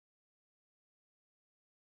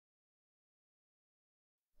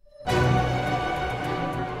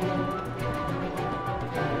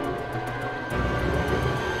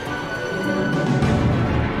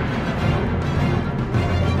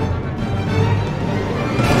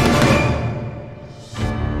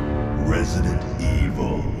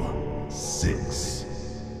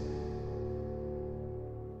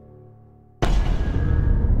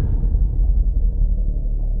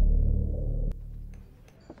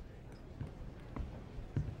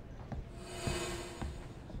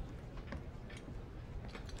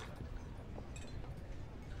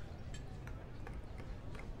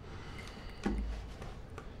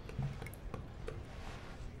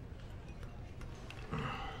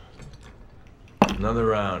Another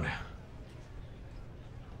round.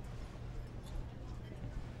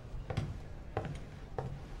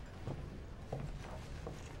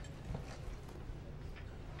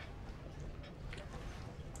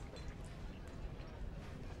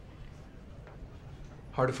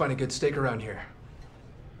 Hard to find a good steak around here.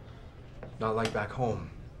 Not like back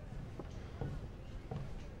home.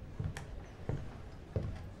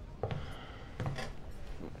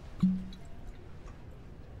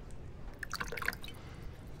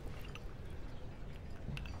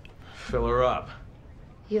 Fill her up.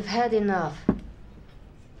 You've had enough.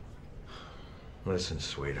 Listen,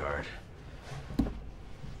 sweetheart.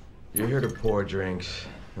 You're here to pour drinks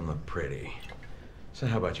and look pretty. So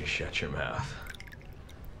how about you shut your mouth?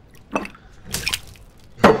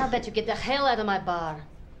 How about you get the hell out of my bar?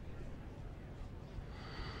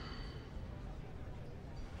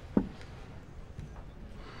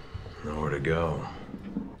 Nowhere to go.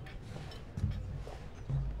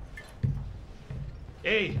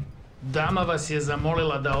 Ej, dama vas je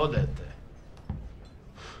zamolila da odete.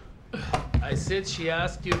 I said she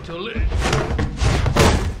asked you to leave.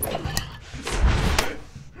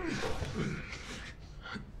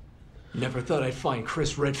 Never thought I'd find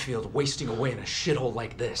Chris Redfield wasting away in a shithole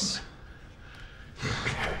like this.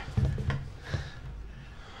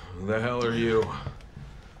 Who the hell are you?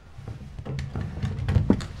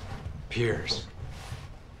 Piers.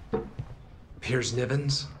 Piers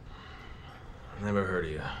Nivens? Never heard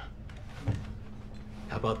of you.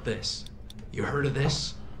 How about this? You heard of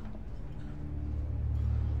this?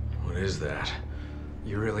 What is that?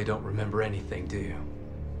 You really don't remember anything, do you?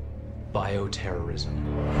 Bioterrorism.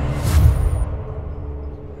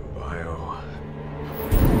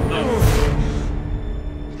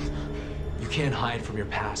 You can't hide from your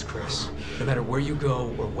past, Chris. No matter where you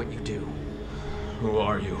go or what you do. Who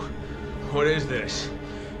are you? What is this?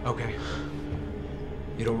 Okay.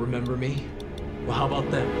 You don't remember me? Well, how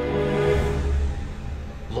about them?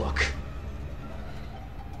 Look.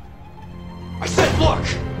 I said look!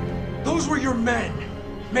 Those were your men.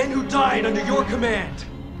 Men who died under your command.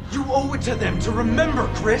 You owe it to them to remember,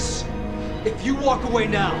 Chris. If you walk away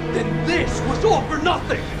now, then this was all for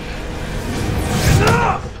nothing!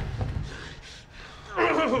 Enough!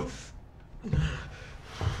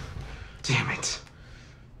 Damn it.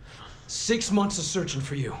 6 months of searching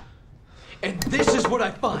for you. And this is what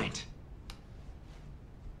I find.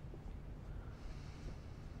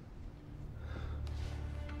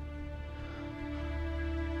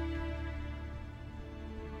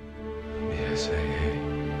 BSAA.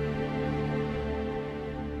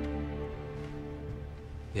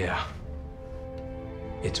 Yeah.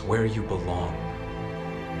 It's where you belong.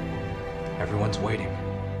 Everyone's waiting.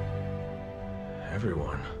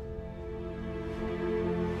 Everyone.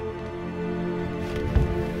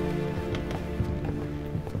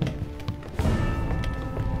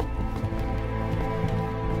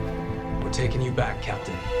 We're taking you back,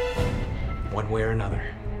 Captain. One way or another.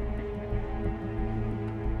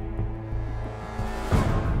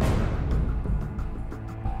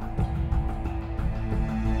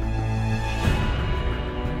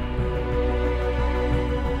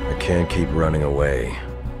 I can't keep running away.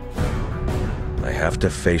 I have to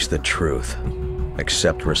face the truth.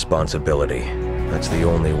 Accept responsibility. That's the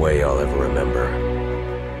only way I'll ever remember.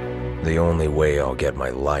 The only way I'll get my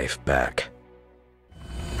life back.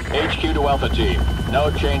 HQ to Alpha Team.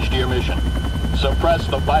 No change to your mission. Suppress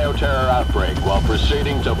the bioterror outbreak while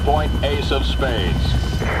proceeding to Point Ace of Spades.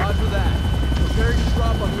 Roger that. Preparing to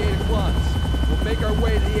drop on the 8 of Clubs. We'll make our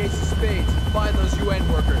way to the Ace of Spades and find those UN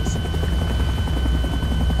workers.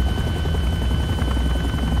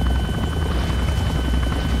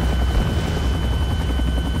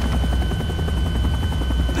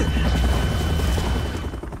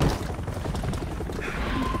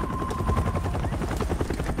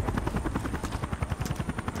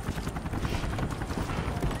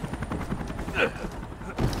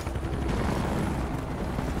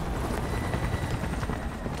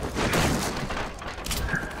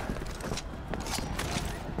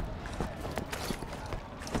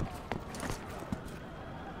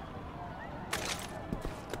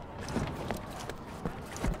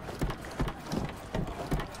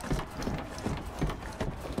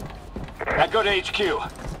 Echo to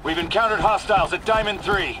HQ. We've encountered hostiles at Diamond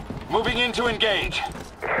 3. Moving in to engage.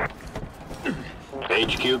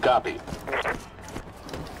 HQ copy.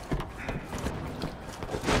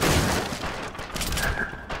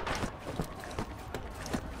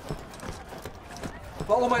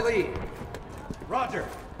 Follow my lead. Roger.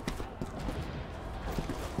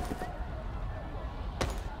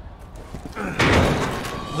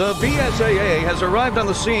 The BSAA has arrived on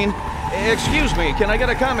the scene. Excuse me, can I get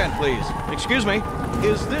a comment, please? Excuse me.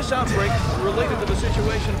 Is this outbreak related to the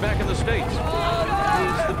situation back in the States? Is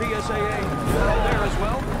the BSAA there as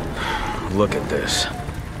well? Look at this.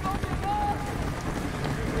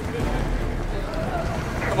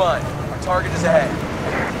 Come on, our target is ahead.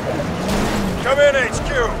 Come in, HQ.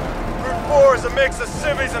 Route 4 is a mix of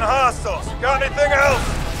civvies and hostiles. Got anything else?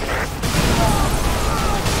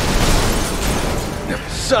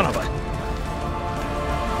 Son of a...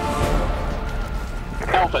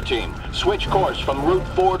 Alpha Team, switch course from Route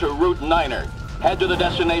 4 to Route 9er. Head to the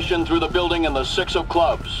destination through the building in the 6 of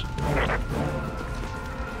clubs.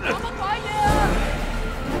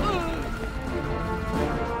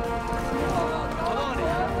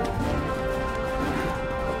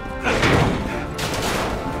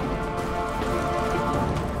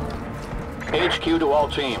 HQ to all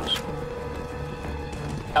teams.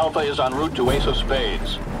 Alpha is en route to Ace of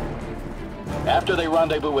Spades. After they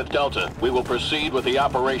rendezvous with Delta, we will proceed with the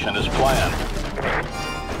operation as planned.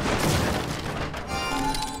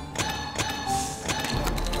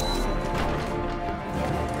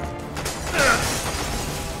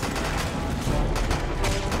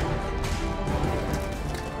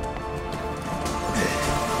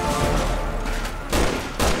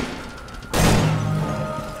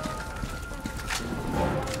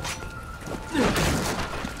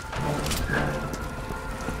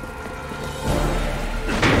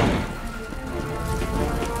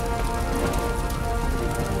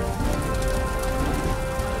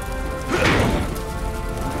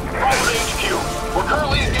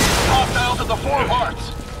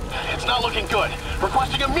 It's not looking good.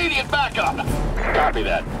 Requesting immediate backup. Copy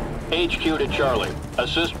that. HQ to Charlie.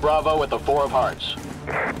 Assist Bravo at the 4 of Hearts.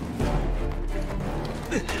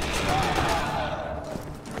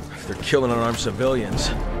 If they're killing unarmed civilians,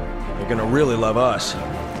 they're gonna really love us.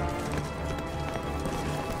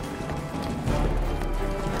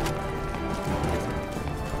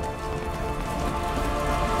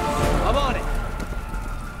 I'm on it.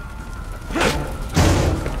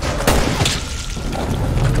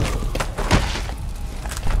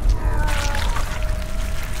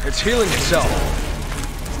 It's healing itself.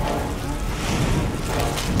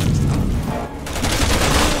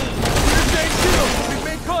 We've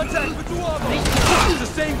made contact with Duavo. It's the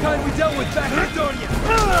same kind we dealt with back in Estonia.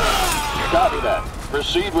 Copy that.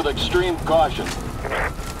 Proceed with extreme caution.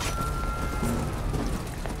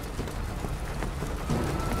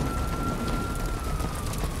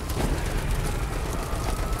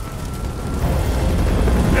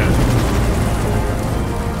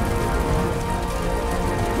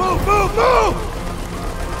 Move, move, move!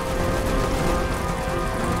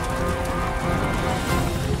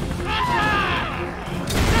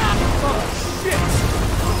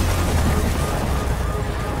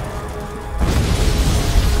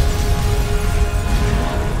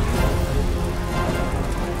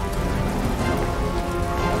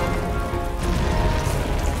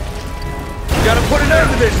 Gotta put an end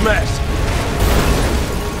to this mess!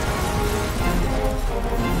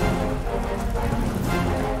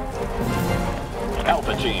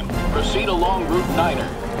 Alpha Team, proceed along Route 9er.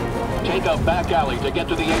 Take a back alley to get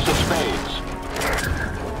to the Ace of Spades.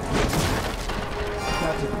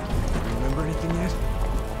 Captain, remember anything yet?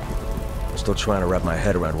 I'm still trying to wrap my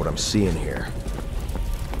head around what I'm seeing here.